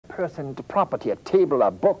person into property, a table,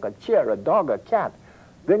 a book, a chair, a dog, a cat,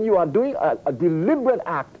 then you are doing a deliberate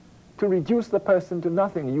act to reduce the person to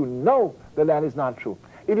nothing. You know that that is not true.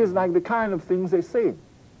 It is like the kind of things they say.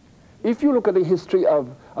 If you look at the history of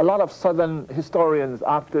a lot of Southern historians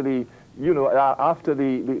after the, after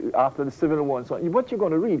the Civil War and so on, what you're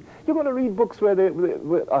going to read? You're going to read books where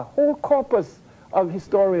a whole corpus of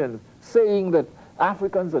historians saying that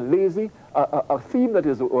Africans are lazy, a theme that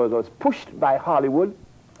was pushed by Hollywood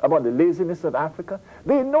about the laziness of Africa.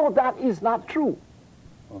 They know that is not true.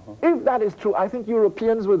 If that is true, I think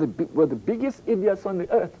Europeans were the biggest idiots on the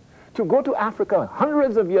earth. To go to Africa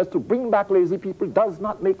hundreds of years to bring back lazy people does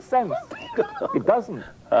not make sense. It doesn't.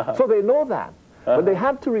 So they know that. But they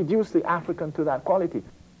have to reduce the African to that quality.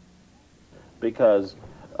 Because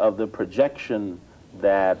of the projection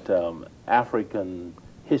that African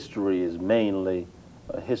history is mainly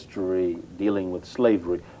a history dealing with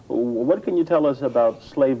slavery. What can you tell us about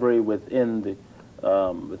slavery within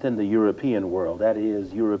the European world? That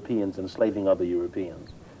is, Europeans enslaving other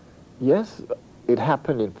Europeans. Yes, it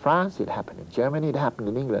happened in France, it happened in Germany, it happened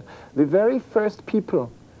in England. The very first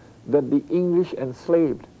people that the English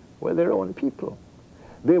enslaved were their own people.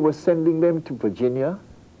 They were sending them to Virginia,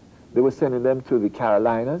 they were sending them to the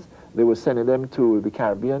Carolinas, they were sending them to the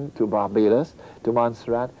Caribbean, to Barbados, to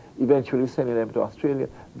Montserrat, eventually sending them to Australia.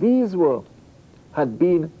 These had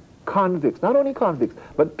been convicts, not only convicts,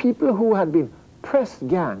 but people who had been pressed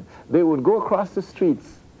gang. They would go across the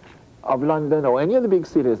streets of London or any of the big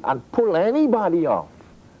cities and pull anybody off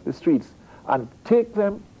the streets and take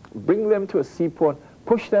them, bring them to a seaport,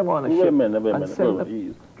 push them on a ship. Wait a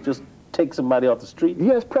minute. Just take somebody off the street?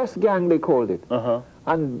 Yes, press gang they called it.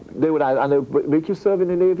 And they would make you serve in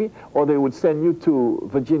the Navy, or they would send you to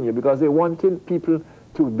Virginia because they wanted people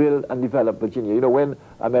to build and develop Virginia, when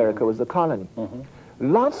America was a colony.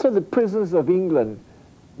 Lots of the prisons of England,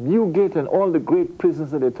 Newgate and all the great prisons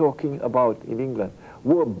that they're talking about in England,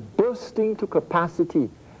 were bursting to capacity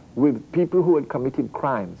with people who had committed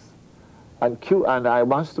crimes. And I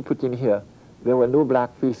want to put in here, there were no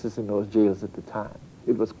black faces in those jails at the time.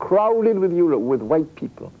 It was crowded with white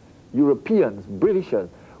people, Europeans, Britishers,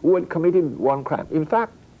 who had committed one crime. In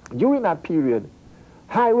fact, during that period,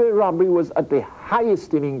 highway robbery was at the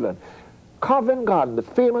highest in England. Covent Garden, the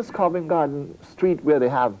famous Covent Garden street where they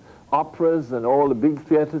have operas and all the big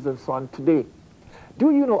theaters and so on today.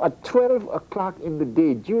 Do you know, at 12 o'clock in the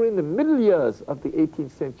day, during the middle years of the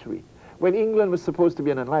 18th century, when England was supposed to be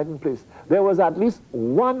an enlightened place, there was at least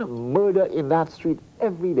one murder in that street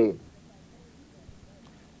every day.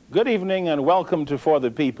 Good evening and welcome to For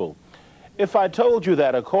the People. If I told you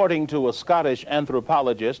that according to a Scottish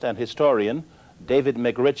anthropologist and historian, David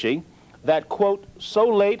McRitchie, that, quote, so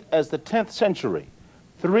late as the 10th century,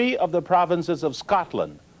 3 of the provinces of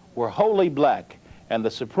Scotland were wholly black, and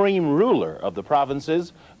the supreme ruler of the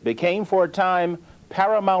provinces became for a time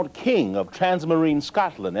paramount king of transmarine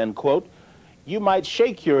Scotland, end quote, you might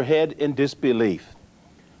shake your head in disbelief.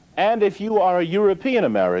 And if you are a European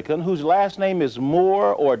American whose last name is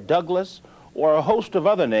Moore or Douglas or a host of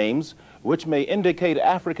other names which may indicate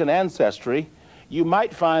African ancestry, you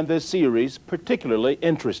might find this series particularly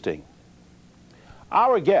interesting.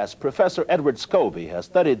 Our guest, Professor Edward Scobie, has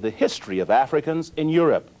studied the history of Africans in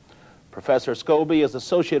Europe. Professor Scobie is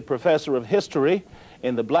Associate Professor of History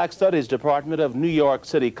in the Black Studies Department of New York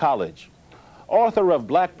City College. Author of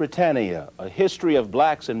Black Britannia, A History of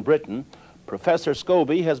Blacks in Britain, Professor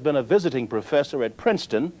Scobie has been a visiting professor at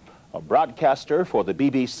Princeton, a broadcaster for the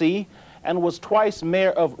BBC, and was twice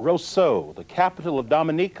mayor of Roseau, the capital of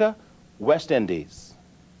Dominica, West Indies.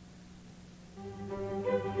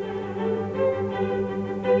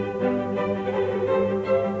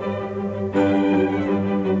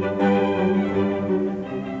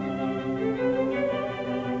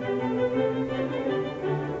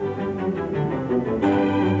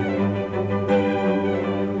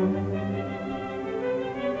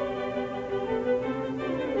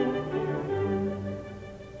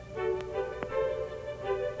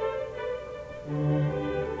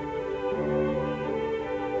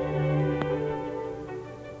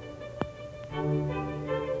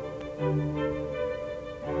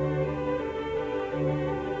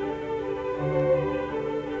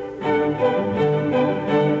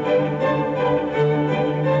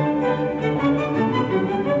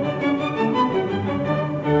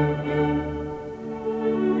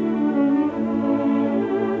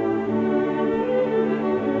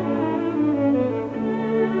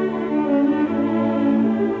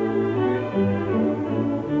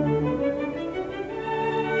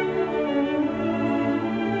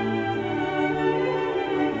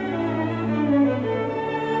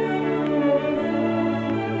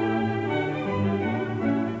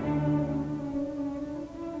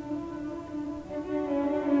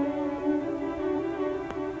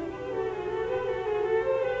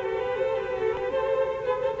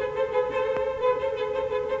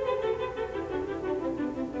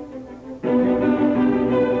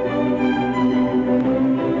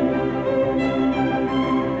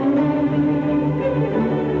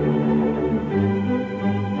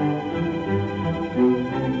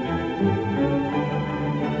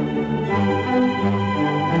 The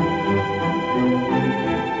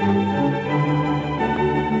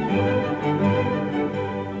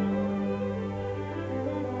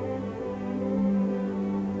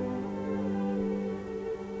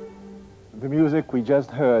music we just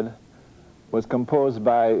heard was composed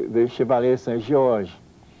by the Chevalier Saint-Georges.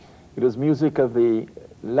 It was music of the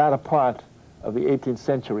latter part of the 18th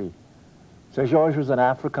century. Saint-Georges was an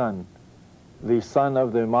African, the son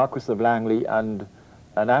of the Marquis of Langley and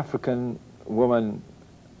an African woman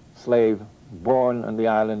slave born on the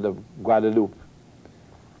island of Guadeloupe.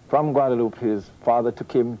 From Guadeloupe, his father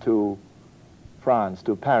took him to France,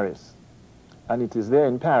 to Paris. And it is there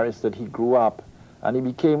in Paris that he grew up, and he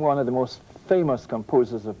became one of the most famous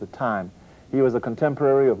composers of the time. He was a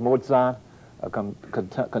contemporary of Mozart, a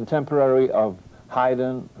contemporary of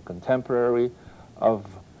Haydn, a contemporary of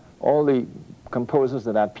all the composers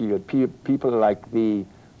of that period, people like the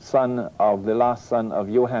last son of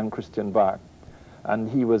Johann Christian Bach. And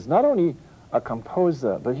he was not only a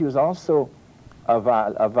composer, but he was also a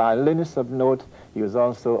violinist of note. He was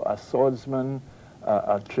also a swordsman,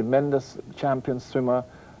 a tremendous champion swimmer,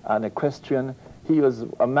 an equestrian. He was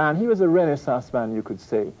a man, he was a Renaissance man, you could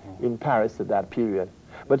say, in Paris at that period.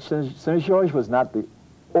 But Saint-Georges was not the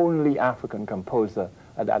only African composer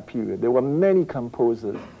at that period. There were many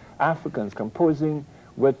composers, Africans, composing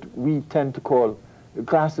what we tend to call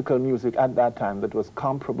classical music at that time that was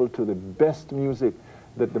comparable to the best music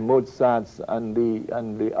that the Mozarts and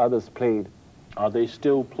the others played. Are they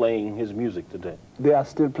still playing his music today? They are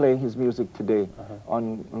still playing his music today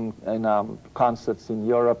in concerts in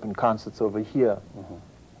Europe and concerts over here.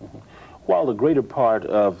 While the greater part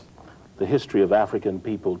of the history of African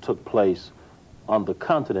people took place on the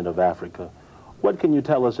continent of Africa, what can you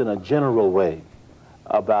tell us in a general way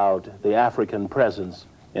about the African presence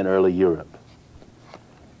in early Europe?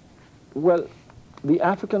 Well, the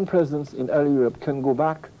African presence in early Europe can go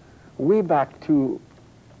back, way back to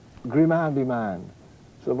Grimaldi man,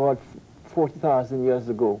 so about 40,000 years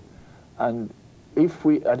ago. And if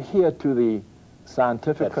we adhere to the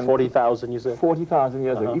scientific... 40,000 you said? 40,000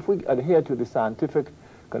 years ago. If we adhere to the scientific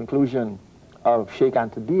conclusion of Sheikh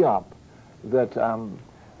Anta Diop, that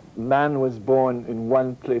man was born in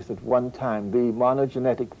one place at one time, the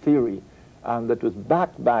monogenetic theory that was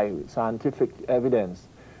backed by scientific evidence,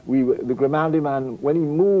 the Grimaldi man, when he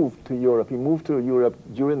moved to Europe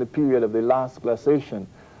during the period of the last glaciation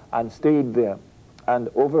and stayed there. And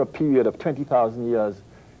over a period of 20,000 years,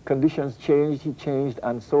 conditions changed, he changed,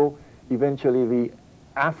 and so eventually the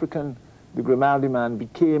Grimaldi man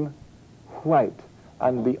became white.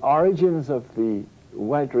 And the origins of the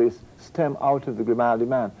white race stem out of the Grimaldi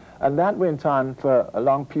man. And that went on for a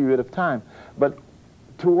long period of time. But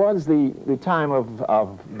towards the time of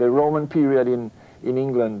the Roman period in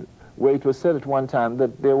England, where it was said at one time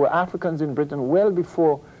that there were Africans in Britain well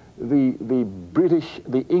before the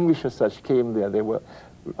English as such came there. There were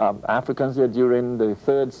Africans there during the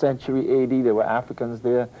 3rd century AD. There were Africans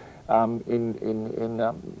there in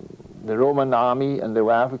the Roman army, and there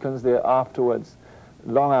were Africans there afterwards,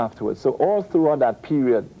 long afterwards. So all throughout that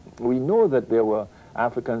period, we know that there were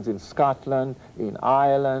Africans in Scotland, in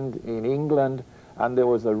Ireland, in England, and there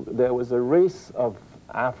was a race of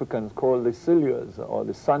Africans called the Silures, or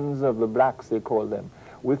the sons of the blacks, they call them,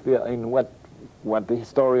 in what the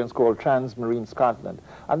historians call transmarine Scotland.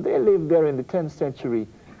 And they lived there in the 10th century,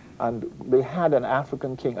 and they had an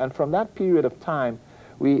African king. And from that period of time,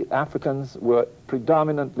 we Africans were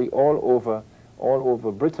predominantly all over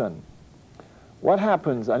Britain. What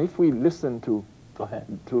happens, and if we listen to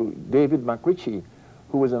David McRitchie,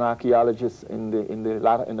 who was an archaeologist in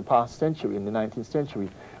the past century, in the 19th century,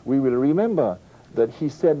 we will remember that he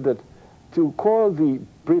said that to call the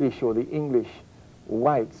British or the English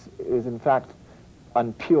whites is in fact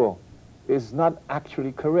unpure, is not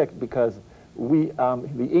actually correct, because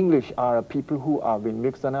the English are a people who have been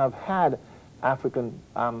mixed and have had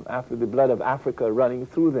the blood of Africa running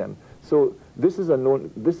through them. So this is a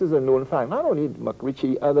known fact. Not only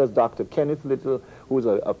McRitchie, others, Dr. Kenneth Little, who's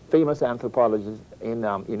a famous anthropologist in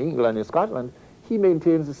England, in Scotland, he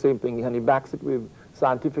maintains the same thing, and he backs it with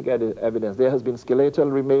scientific evidence. There has been skeletal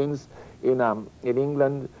remains in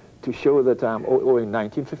England to show that, in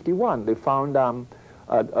 1951, they found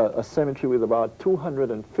a cemetery with about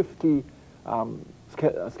 250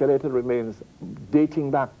 skeletal remains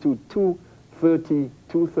dating back to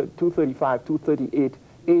 235, 238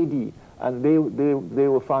 AD, and they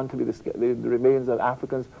were found to be the remains of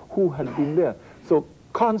Africans who had been there. So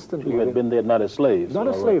constantly... Who had been there not as slaves. Not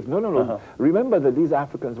as slaves, no. Remember that these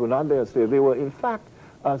Africans were not there as slaves. They were in fact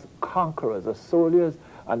as conquerors, as soldiers,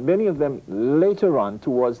 and many of them later on,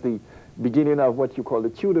 towards the beginning of what you call the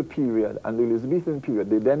Tudor period and the Elizabethan period.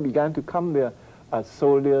 They then began to come there as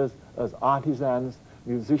soldiers, as artisans,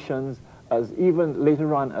 musicians, as even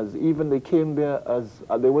later on, as even they came there as,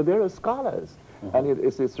 they were there as scholars. And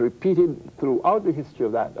it's repeated throughout the history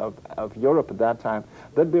of that, of Europe at that time,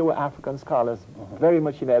 that there were African scholars very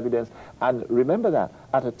much in evidence. And remember that,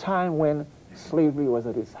 at a time when slavery was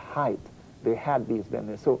at its height, they had these men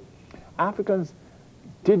there. So Africans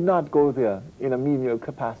did not go there in a menial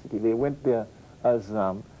capacity. They went there as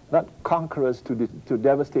not conquerors to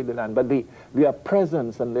devastate the land, but their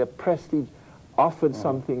presence and their prestige offered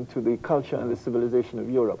something to the culture and the civilization of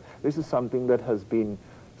Europe. This is something that has been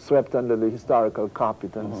swept under the historical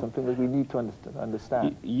carpet and something that we need to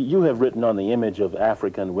understand. You have written on the image of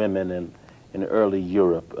African women in early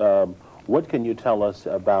Europe. What can you tell us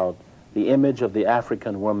about the image of the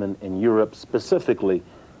African woman in Europe, specifically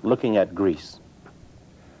looking at Greece?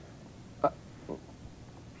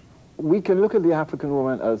 We can look at the African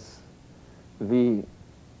woman as an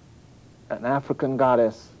African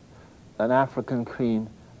goddess, an African queen,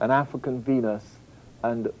 an African Venus,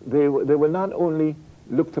 and they were not only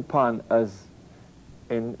looked upon as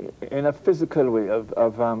in a physical way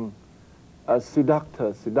as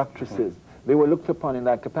seductresses. They were looked upon in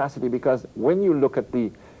that capacity because when you look at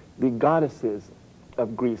the goddesses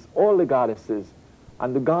of Greece, all the goddesses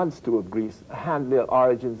and the gods too of Greece had their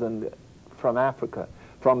origins from Africa,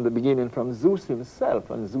 from the beginning, from Zeus himself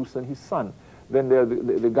and Zeus and his son. Then there are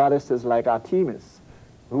the goddesses like Artemis,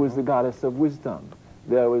 who is the goddess of wisdom.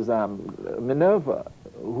 There was Minerva,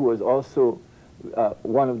 who was also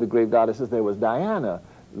one of the great goddesses. There was Diana.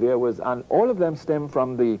 There was, and all of them stem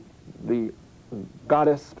from the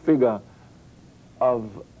goddess figure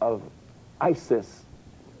of Isis,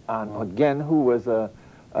 and again, who was a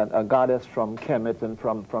goddess from Kemet and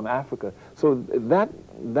from Africa. So that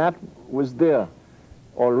was there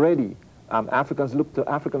already.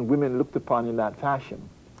 African women looked upon in that fashion,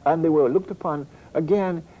 and they were looked upon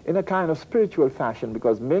again in a kind of spiritual fashion,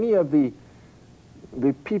 because many of the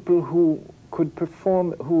people who could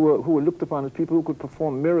perform, who were looked upon as people who could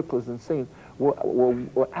perform miracles and things,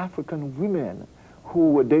 were African women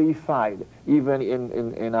who were deified. Even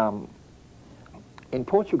in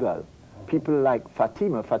Portugal, people like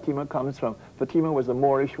Fatima. Fatima was a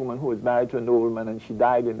Moorish woman who was married to a nobleman, and she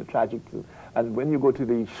died in a tragic. And when you go to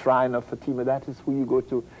the shrine of Fatima, that is who you go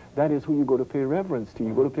to. That is who you go to pay reverence to.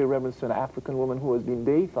 You go to pay reverence to an African woman who has been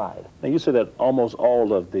deified. Now you said that almost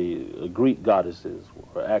all of the Greek goddesses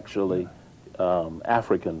were actually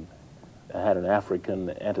African, had an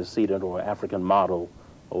African antecedent or African model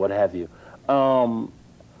or what have you.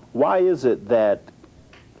 Why is it that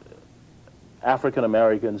African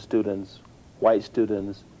American students, white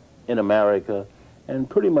students in America, and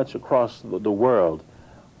pretty much across the world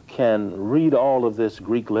can read all of this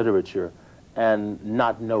Greek literature and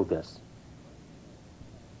not know this?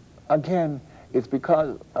 Again, it's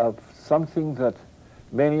because of something that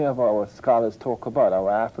many of our scholars talk about,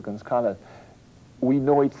 our African scholars. We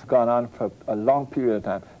know it's gone on for a long period of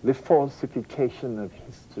time. The falsification of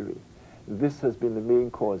history. This has been the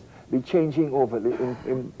main cause. The changing over,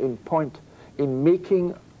 in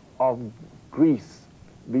making of Greece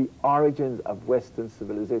the origins of Western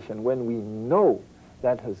civilization, when we know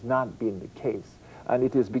that has not been the case. And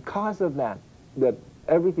it is because of that that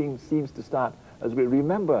everything seems to start, as we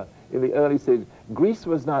remember in the early stage, Greece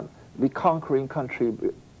was not the conquering country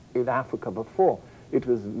in Africa before. It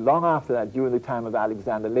was long after that, during the time of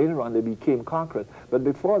Alexander. Later on, they became conquerors. But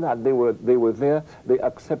before that, they were there, they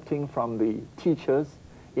accepting from the teachers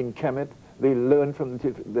in Kemet. They learned from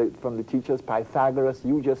the teachers. Pythagoras,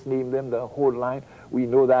 you just named them, the whole line. We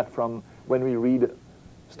know that from when we read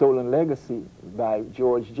Stolen Legacy by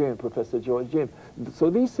George James, Professor George James. So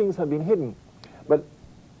these things have been hidden. But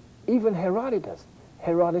even Herodotus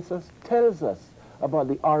tells us about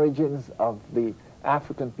the origins of the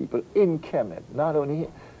African people in Kemet, not only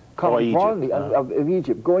of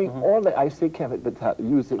Egypt, going all the, I say Kemet, but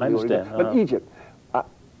using the origin, but Egypt.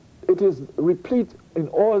 It is replete in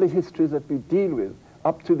all the histories that we deal with,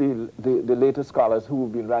 up to the later scholars who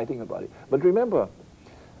have been writing about it. But remember,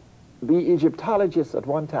 the Egyptologists at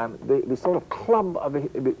one time, the sort of club of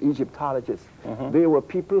the Egyptologists, they were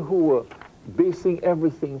people who were basing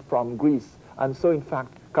everything from Greece, and so in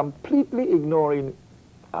fact completely ignoring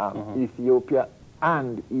Ethiopia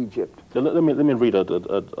and Egypt. So let me read a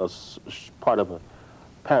part of a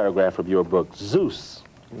paragraph of your book. Zeus,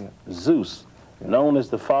 known as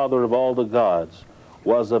the father of all the gods,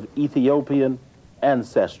 was of Ethiopian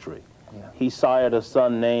ancestry. He sired a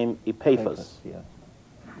son named Epaphus.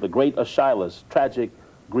 The great Aeschylus, tragic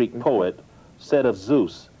Greek poet, said of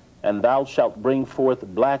Zeus, and thou shalt bring forth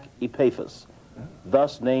black Epaphus,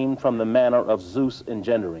 thus named from the manner of Zeus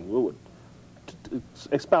engendering.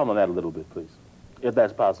 Expound on that a little bit, please, if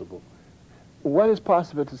that's possible. What is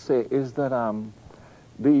possible to say is that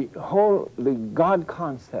the God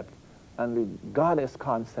concept and the goddess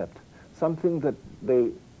concept, something that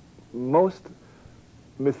most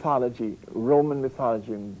mythology, Roman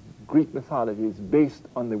mythology and Greek mythology, is based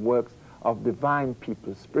on the works of divine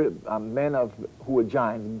people, men who are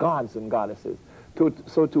giants, gods and goddesses.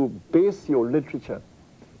 So to base your literature,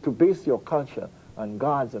 to base your culture on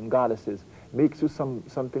gods and goddesses makes you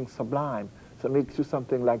something sublime, so it makes you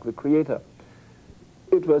something like the Creator.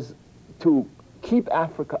 It was to keep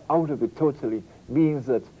Africa out of it totally means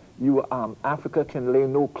that Africa can lay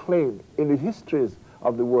no claim in the histories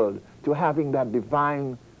of the world to having that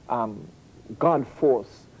divine God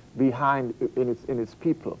force behind in its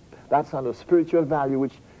people. That's on a spiritual value,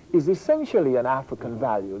 which is essentially an African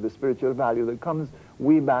value, the spiritual value that comes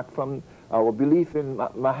way back from our belief in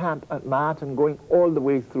Manhattan, going all the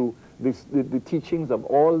way through the teachings of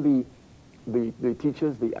all the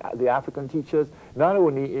teachers, the African teachers, not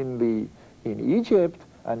only in Egypt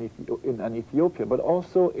and in Ethiopia, but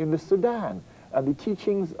also in the Sudan, and the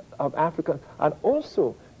teachings of Africa, and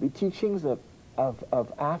also the teachings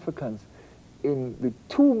of Africans in the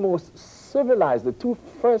two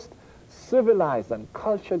first civilized and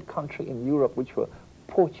cultured country in Europe, which were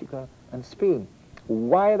Portugal and Spain.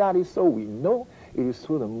 Why that is so, we know it is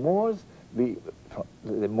through the Moors. The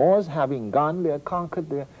Moors having gone there, conquered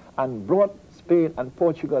there, and brought Spain and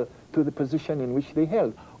Portugal to the position in which they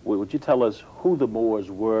held. Would you tell us who the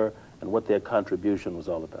Moors were and what their contribution was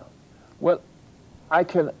all about? Well, I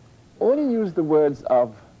can only use the words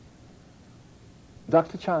of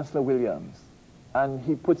Dr. Chancellor Williams, and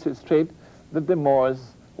he puts it straight that the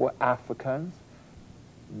Moors were Africans.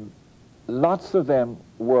 Lots of them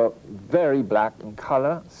were very black in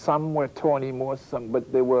color. Some were tawny Moors,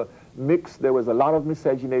 but they were mixed. There was a lot of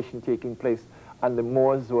miscegenation taking place, and the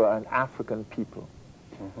Moors were an African people.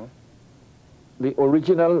 Mm-hmm. The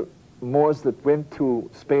original Moors that went to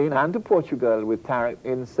Spain and to Portugal with Tarik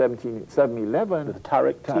in 711. With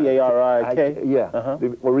Tarik, T-A-R-I-K? Yeah.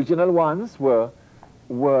 The original ones were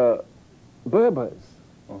Berbers.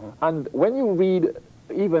 And when you read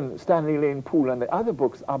even Stanley Lane Poole and the other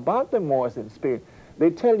books about the Moors in Spain, they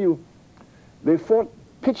tell you they fought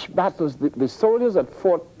pitch battles. The soldiers that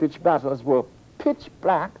fought pitch battles were pitch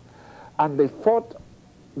black, and they fought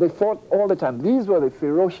all the time. These were the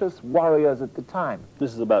ferocious warriors at the time.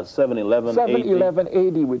 This is about 711 AD? 711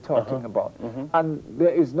 AD we're talking about. And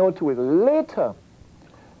there is no to it. Later,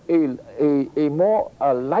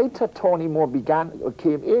 a lighter tawny Moor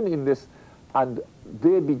came in this, and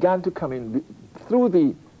they began to come in through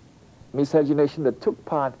the miscegenation that took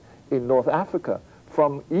part in North Africa,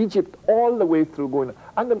 from Egypt all the way through going.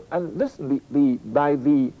 And listen, by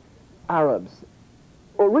the Arabs,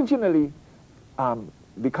 originally,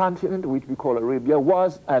 the continent which we call Arabia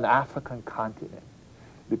was an African continent.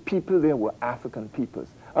 The people there were African peoples.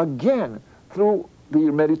 Again, through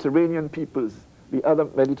the Mediterranean peoples, the other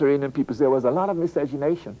Mediterranean peoples, there was a lot of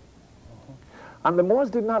miscegenation. And the Moors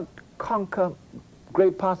did not conquer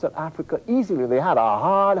great parts of Africa easily. They had a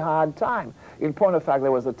hard time. In point of fact,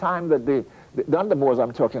 there was a time that not the Moors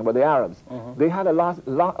I'm talking about, the Arabs, they had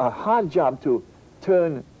a hard job to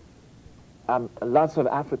turn lots of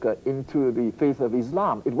Africa into the faith of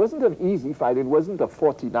Islam. It wasn't an easy fight. It wasn't a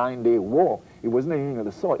 49-day war. It wasn't anything of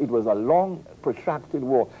the sort. It was a long, protracted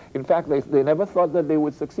war. In fact, they never thought that they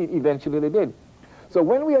would succeed. Eventually they did. So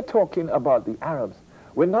when we are talking about the Arabs,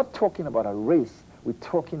 we're not talking about a race. We're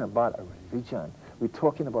talking about a religion. We're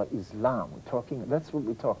talking about Islam. That's what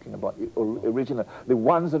we're talking about, originally, the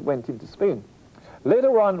ones that went into Spain.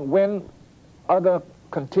 Later on, when other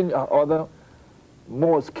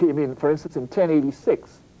Moors came in, for instance, in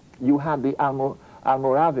 1086, you had the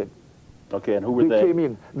Almoravid. Okay, and who were they? They came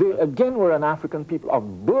in. They again were an African people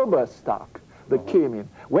of Berber stock that came in.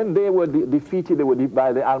 When they were defeated, they were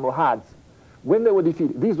by the Almohads. When they were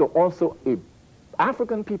defeated, these were also a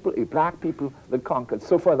African people, a black people that conquered.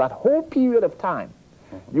 So for that whole period of time,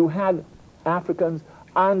 you had Africans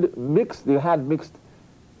and mixed, they had mixed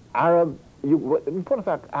Arab, in point of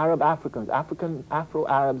fact, Arab Africans,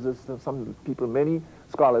 Afro-Arabs, as some people, many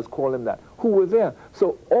scholars call them that, who were there.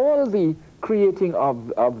 So all the creating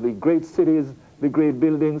of the great cities, the great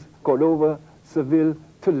buildings, Cordova, Seville,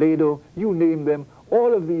 Toledo, you name them,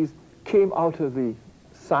 all of these came out of the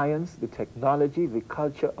science, the technology, the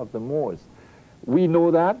culture of the Moors. We know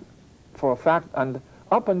that for a fact, and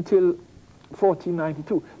up until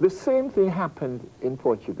 1492, the same thing happened in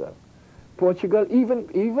Portugal. Portugal,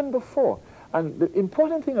 even before, And the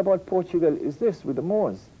important thing about Portugal is this with the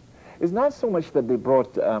Moors. It's not so much that they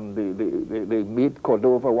brought, they made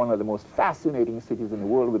Cordova one of the most fascinating cities in the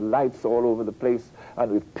world with lights all over the place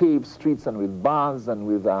and with paved streets and with bars and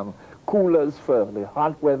with coolers for the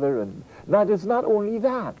hot weather. And that is not only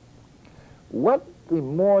that. What the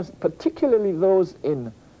Moors, particularly those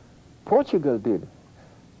in Portugal, did,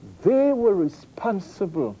 they were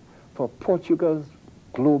responsible for Portugal's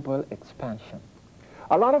global expansion.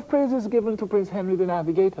 A lot of praise is given to Prince Henry the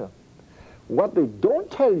Navigator. What they don't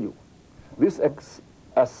tell you, this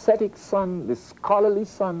ascetic son, this scholarly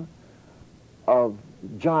son of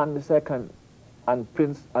John II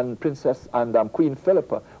and Princess and Queen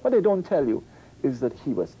Philippa, what they don't tell you is that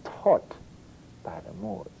he was taught by the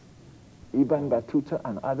Moors. Ibn Battuta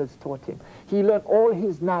and others taught him. He learned all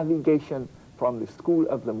his navigation from the school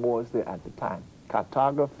of the Moors there at the time.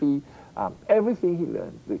 Cartography, everything he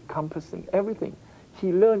learned, the compassing, everything.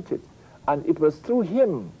 He learned it. And it was through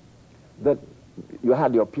him that you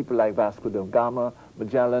had your people like Vasco da Gama,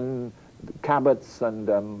 Magellan, Cabots, and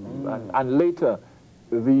later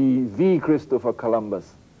the Christopher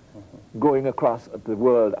Columbus going across the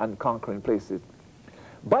world and conquering places.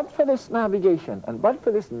 But for this navigation and but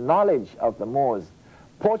for this knowledge of the Moors,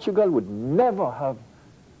 Portugal would never have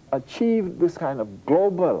achieved this kind of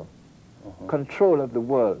global control of the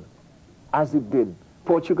world as it did.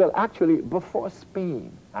 Portugal actually, before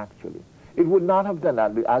Spain, actually. It would not have done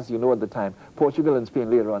that, as you know at the time. Portugal and Spain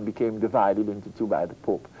later on became divided into two by the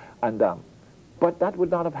Pope. And, but that would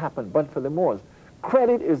not have happened but for the Moors.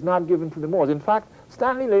 Credit is not given to the Moors. In fact,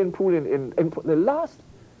 Stanley Lane Poole, in the last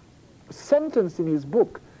sentence in his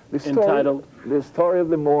book, the story of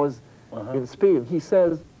the Moors in Spain, he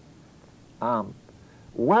says,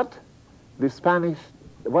 what the Spanish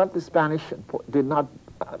did not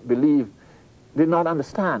believe, did not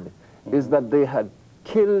understand, is that they had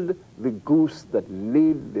killed the goose that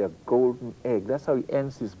laid their golden egg. That's how he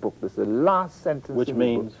ends his book. That's the last sentence.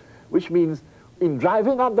 Which means in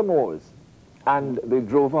driving out the Moors, and they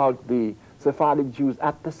drove out the Sephardic Jews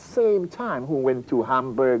at the same time, who went to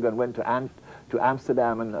Hamburg and went to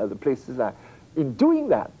Amsterdam and other places. In doing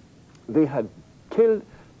that, they had killed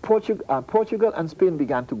Portugal, and Spain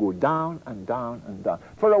began to go down and down and down.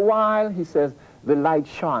 For a while, he says, the light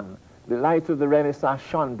shone. The light of the Renaissance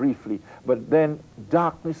shone briefly, but then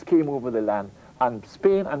darkness came over the land, and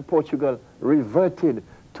Spain and Portugal reverted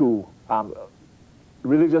to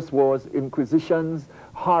religious wars, inquisitions,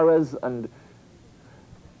 horrors, and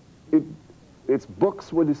its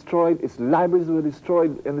books were destroyed, its libraries were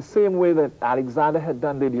destroyed in the same way that Alexander had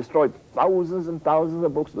done. They destroyed thousands and thousands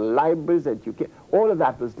of books, libraries, education, all of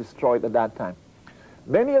that was destroyed at that time.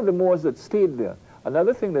 Many of the Moors that stayed there,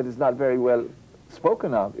 another thing that is not very well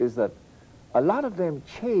spoken of is that a lot of them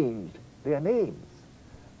changed their names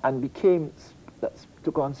and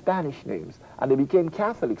took on Spanish names, and they became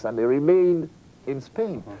Catholics, and they remained in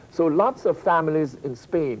Spain. So lots of families in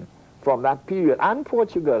Spain from that period, and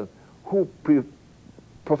Portugal, who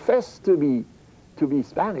profess to be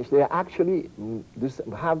Spanish, they actually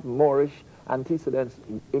have Moorish antecedents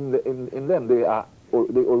in them. They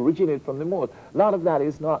originate from the Moors. A lot of that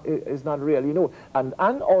is not really known.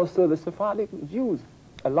 And also the Sephardic Jews,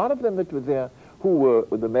 a lot of them that were there, who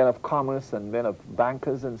were the men of commerce and men of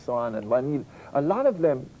bankers and so on, and money, a lot of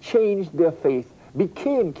them changed their faith,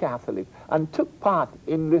 became Catholic, and took part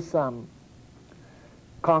in this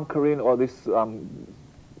conquering or this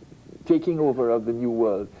taking over of the New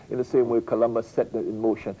World in the same way Columbus set it in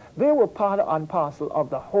motion. They were part and parcel of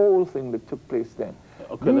the whole thing that took place then.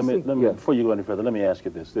 Okay, let me before you go any further, let me ask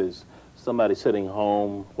you this. There's somebody sitting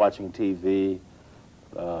home watching TV,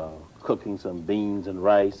 cooking some beans and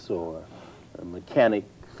rice, or a mechanic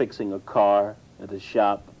fixing a car at a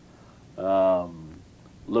shop,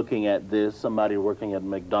 looking at this, somebody working at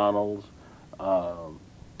McDonald's, an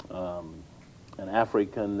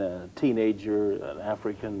African teenager, an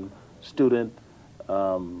African student,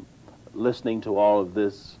 listening to all of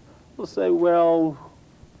this, will say, well,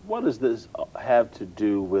 what does this have to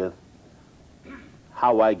do with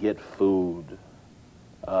how I get food,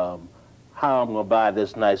 how I'm going to buy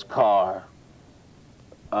this nice car,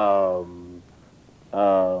 how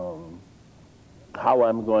I'm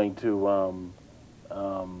going to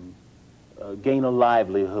gain a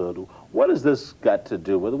livelihood? What has this got to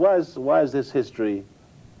do with? Why is this history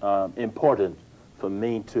important for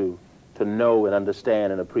me to know and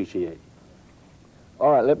understand and appreciate?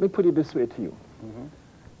 All right, let me put it this way to you.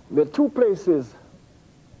 There are two places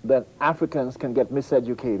that Africans can get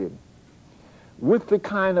miseducated with the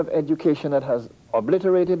kind of education that has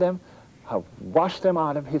obliterated them, have washed them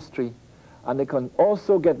out of history, and they can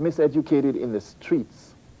also get miseducated in the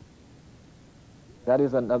streets. That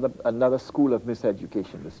is another school of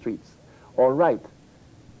miseducation, the streets. All right.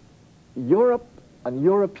 Europe and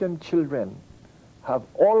European children have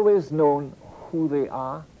always known who they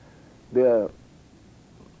are. Their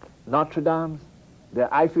Notre Dames,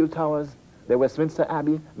 their Eiffel Towers, their Westminster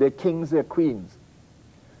Abbey, their kings, their queens.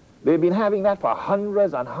 They've been having that for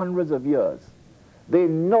hundreds and hundreds of years. They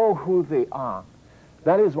know who they are.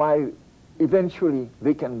 That is why eventually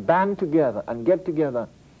they can band together and get together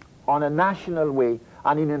on a national way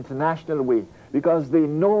and in an international way, because they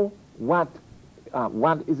know what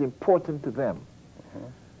is important to them.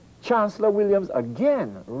 Chancellor Williams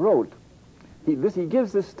again wrote, he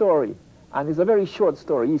gives this story, and it's a very short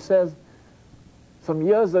story. He says, some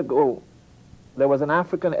years ago, there was an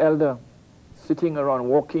African elder sitting around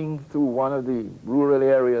walking through one of the rural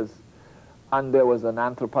areas, and there was an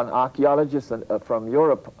archaeologist from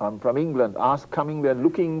Europe, from England, coming there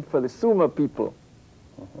looking for the Sumer people,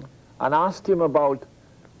 and asked him about,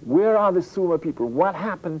 where are the Sumer people? What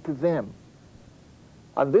happened to them?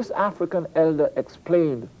 And this African elder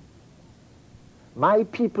explained, my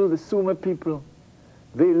people, the Sumer people,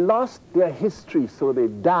 they lost their history, so they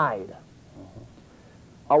died.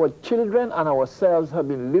 Our children and ourselves have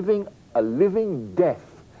been living a living death,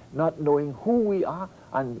 not knowing who we are,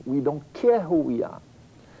 and we don't care who we are.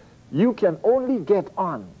 You can only get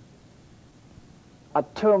on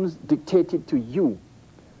at terms dictated to you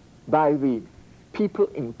by the people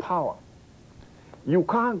in power. You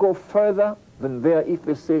can't go further than there if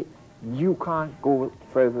they say you can't go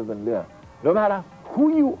further than there. No matter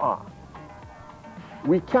who you are,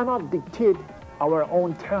 we cannot dictate our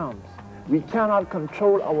own terms. We cannot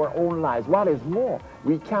control our own lives. What is more,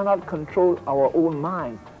 we cannot control our own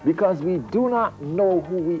minds because we do not know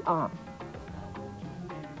who we are.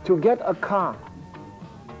 To get a car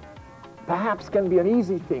perhaps can be an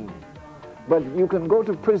easy thing, but you can go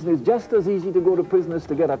to prison. It's just as easy to go to prison as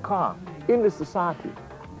to get a car in this society.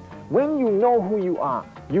 When you know who you are,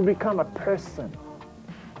 you become a person.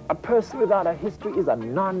 A person without a history is a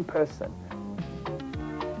non-person.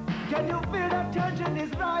 Can you feel that tension is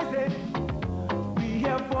rising? We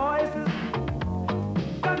hear voices,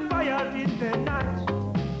 gunfire in the night.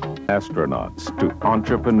 Astronauts to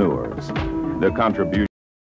entrepreneurs, their contribution